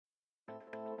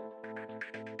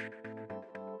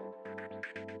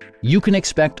You can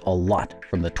expect a lot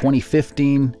from the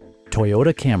 2015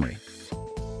 Toyota Camry.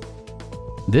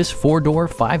 This four-door,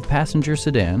 five-passenger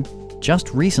sedan just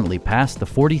recently passed the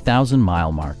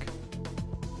 40,000-mile mark.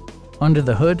 Under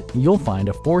the hood, you'll find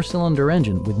a four-cylinder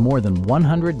engine with more than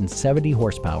 170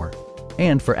 horsepower.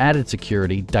 And for added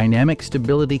security, dynamic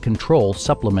stability control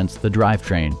supplements the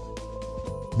drivetrain.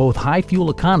 Both high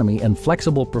fuel economy and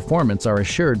flexible performance are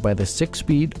assured by the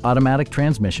 6-speed automatic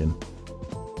transmission.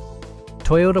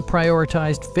 Toyota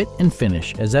prioritized fit and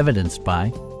finish as evidenced by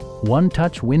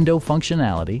one-touch window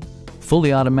functionality,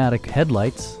 fully automatic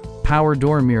headlights, power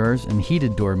door mirrors and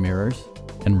heated door mirrors,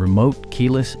 and remote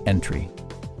keyless entry.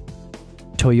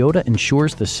 Toyota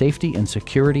ensures the safety and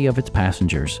security of its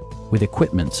passengers with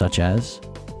equipment such as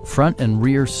front and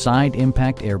rear side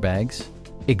impact airbags,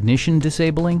 ignition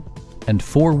disabling, and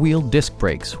four-wheel disc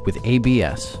brakes with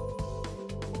ABS.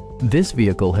 This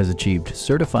vehicle has achieved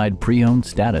certified pre-owned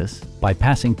status by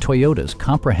passing Toyota's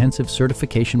comprehensive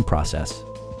certification process.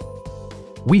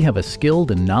 We have a skilled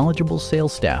and knowledgeable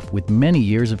sales staff with many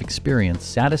years of experience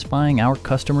satisfying our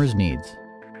customers' needs.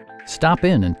 Stop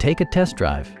in and take a test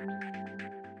drive.